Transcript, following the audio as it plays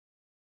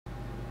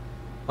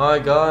Hi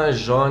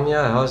guys, Jean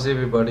here. How's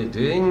everybody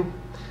doing?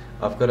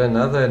 I've got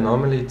another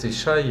anomaly to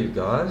show you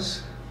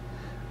guys.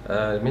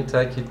 Let me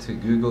take you to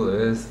Google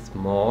Earth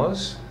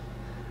Mars.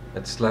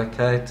 It's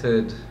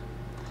located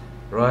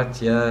right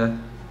here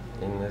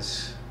in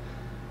this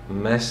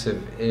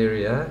massive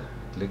area.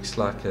 It looks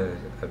like a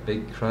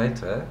big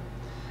crater.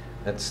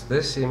 It's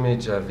this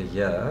image over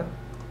here,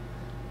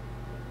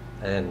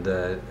 and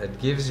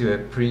it gives you a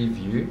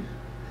preview.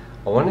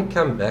 I want to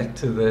come back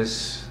to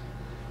this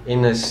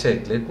in a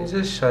sec. Let me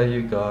just show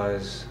you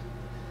guys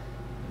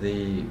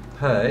the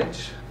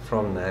page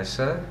from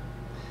NASA.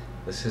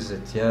 This is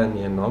it here, and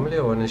the anomaly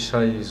I want to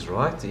show you is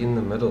right in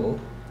the middle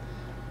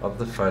of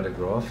the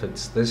photograph.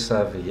 It's this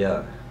over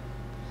here.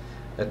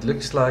 It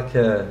looks like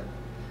a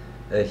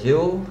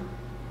hill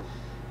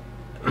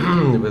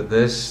with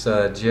this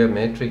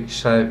geometric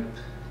shape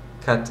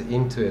cut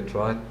into it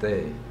right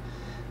there.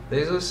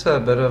 There's also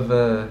a bit of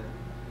a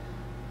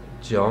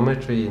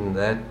geometry in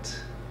that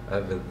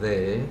over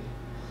there.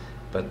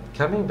 But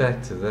coming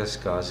back to this,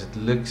 guys, it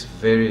looks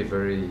very,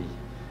 very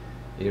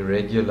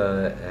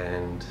irregular,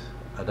 and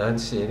I don't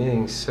see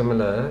anything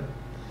similar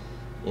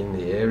in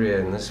the area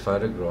in this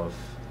photograph.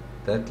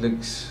 That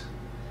looks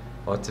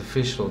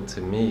artificial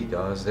to me,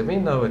 guys. Let me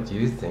know what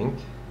you think.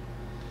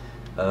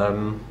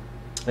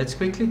 Let's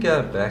quickly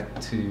go back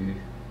to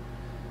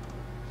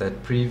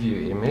that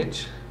preview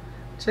image.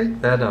 Check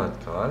that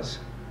out, guys.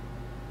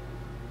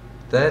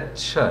 That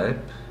shape,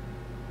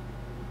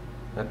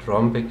 that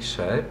rhombic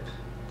shape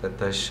that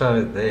they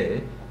show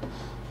there,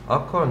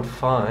 I can't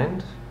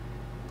find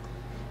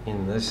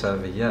in this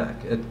over here.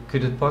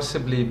 Could it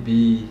possibly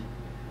be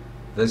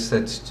this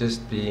that's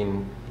just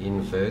been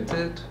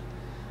inverted?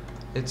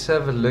 Let's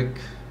have a look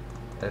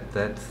at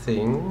that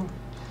thing.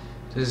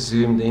 Just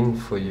zoomed in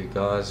for you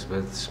guys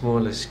with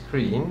smaller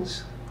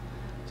screens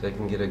so I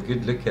can get a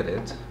good look at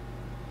it.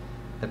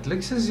 It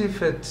looks as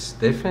if it's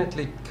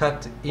definitely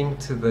cut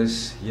into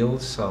this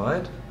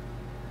hillside,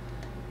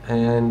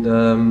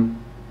 and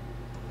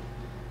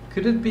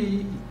could it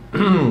be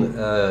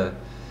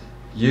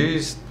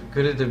used?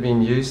 Could it have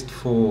been used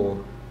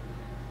for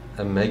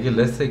a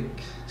megalithic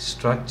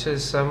structure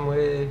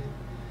somewhere?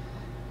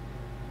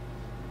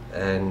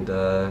 And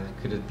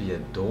could it be a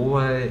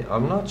doorway?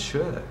 I'm not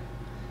sure.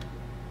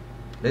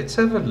 Let's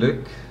have a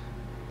look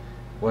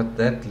what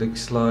that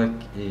looks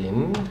like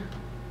in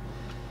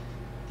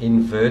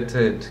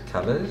inverted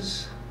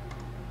colors,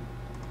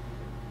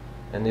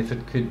 and if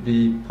it could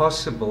be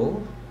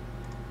possible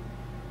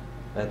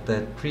at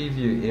that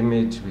preview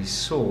image we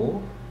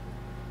saw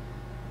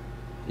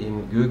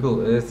in Google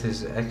Earth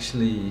is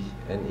actually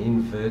an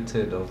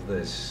inverted of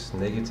this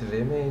negative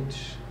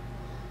image.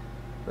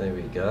 There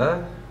we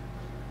go.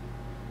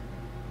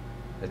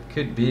 It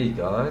could be,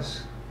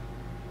 guys.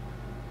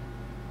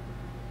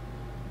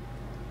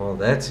 Well,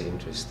 that's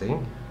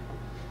interesting.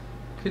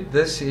 Could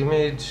this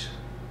image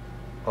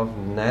of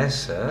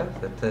NASA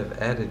that they've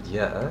added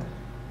here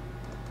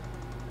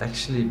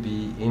actually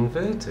be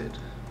inverted?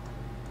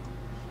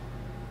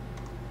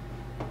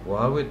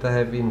 Why would they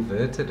have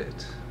inverted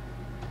it?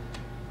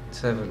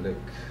 Let's have a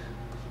look.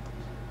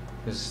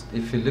 Because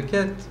if you look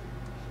at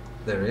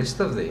the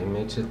rest of the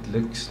image, it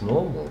looks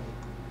normal.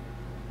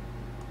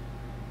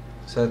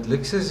 So it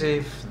looks as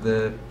if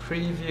the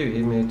preview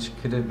image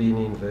could have been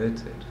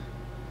inverted.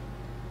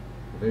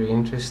 Very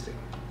interesting.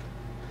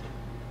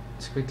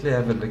 Let's quickly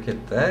have a look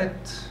at that.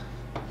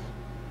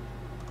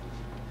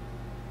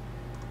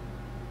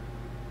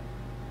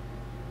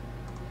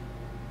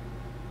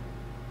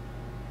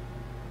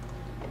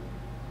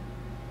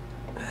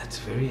 That's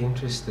very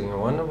interesting. I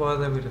wonder why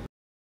they would have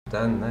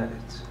done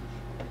that.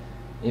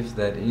 If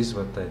that is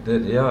what they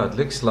did. Yeah, it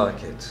looks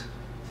like it.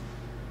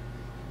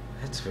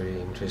 That's very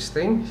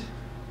interesting.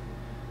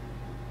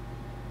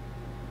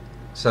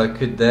 So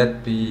could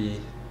that be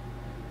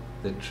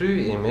the true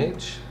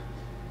image?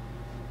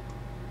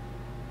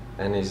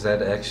 And is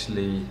that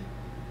actually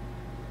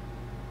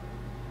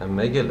a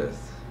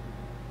megalith?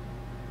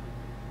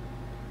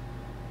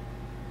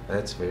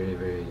 That's very,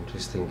 very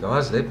interesting.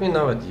 Guys, let me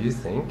know what you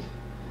think.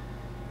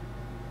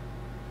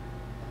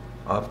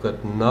 I've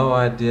got no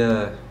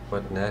idea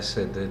what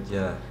NASA did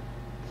here.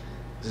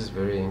 This is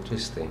very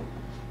interesting.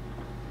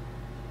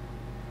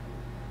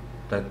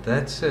 But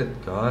that's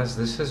it, guys.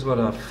 This is what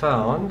I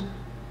found.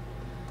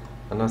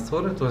 And I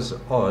thought it was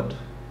odd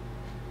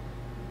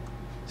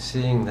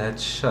seeing that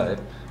shape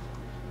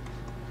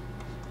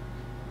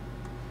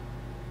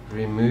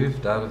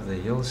removed out of the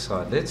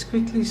hillside. Let's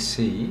quickly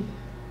see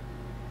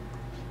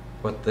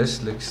what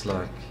this looks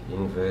like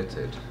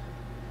inverted.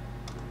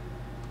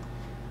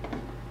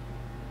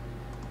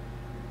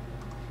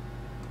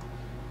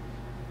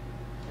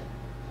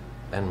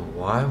 And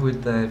why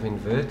would they have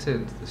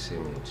inverted this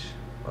image?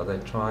 Are they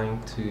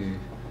trying to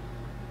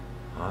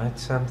hide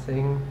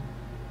something?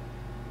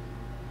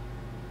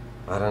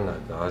 I don't know,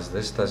 guys.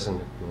 This doesn't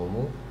look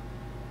normal.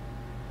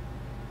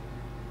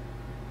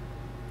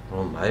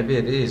 Or maybe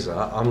it is.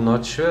 I'm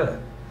not sure.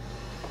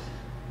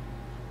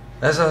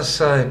 As I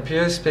say,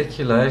 pure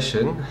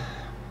speculation.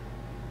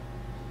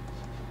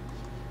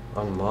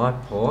 on my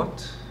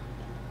part.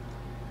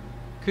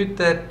 Could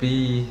that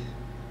be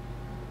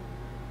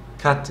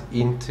cut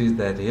into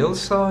that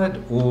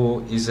hillside,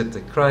 or is it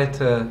the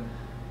crater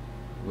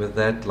with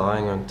that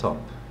lying on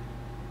top?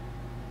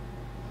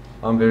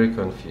 I'm very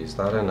confused.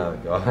 I don't know,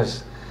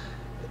 guys.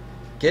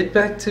 Get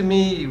back to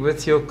me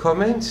with your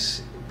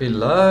comments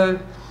below.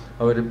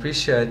 I would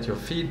appreciate your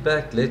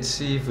feedback. Let's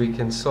see if we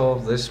can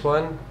solve this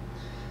one.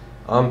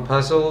 I'm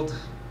puzzled.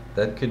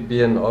 That could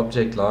be an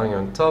object lying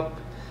on top,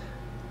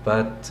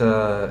 but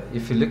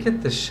if you look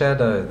at the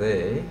shadow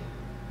there,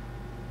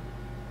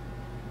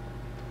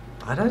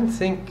 I don't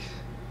think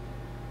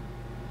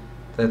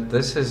that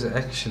this is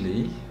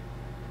actually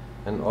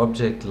an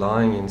object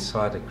lying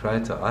inside a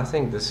crater. I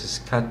think this is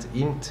cut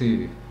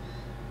into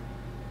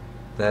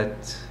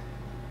that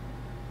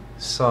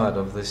side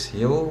of this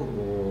hill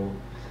or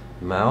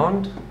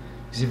mound.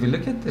 Because if you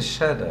look at the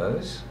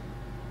shadows,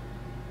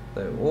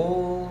 they're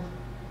all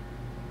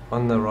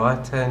on the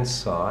right hand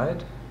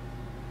side.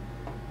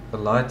 The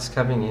light's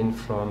coming in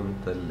from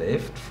the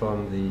left,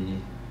 from the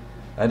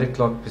 8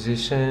 o'clock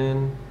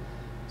position,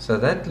 so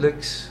that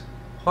looks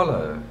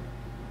hollow.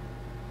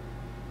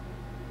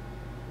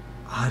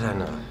 I don't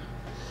know.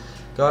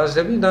 Guys,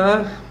 let me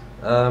know.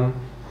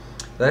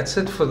 That's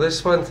it for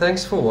this one.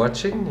 Thanks for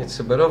watching. It's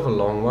a bit of a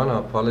long one, I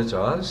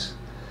apologize.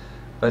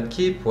 But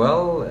keep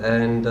well,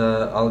 and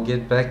I'll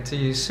get back to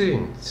you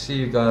soon. See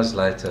you guys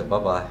later. Bye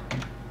bye.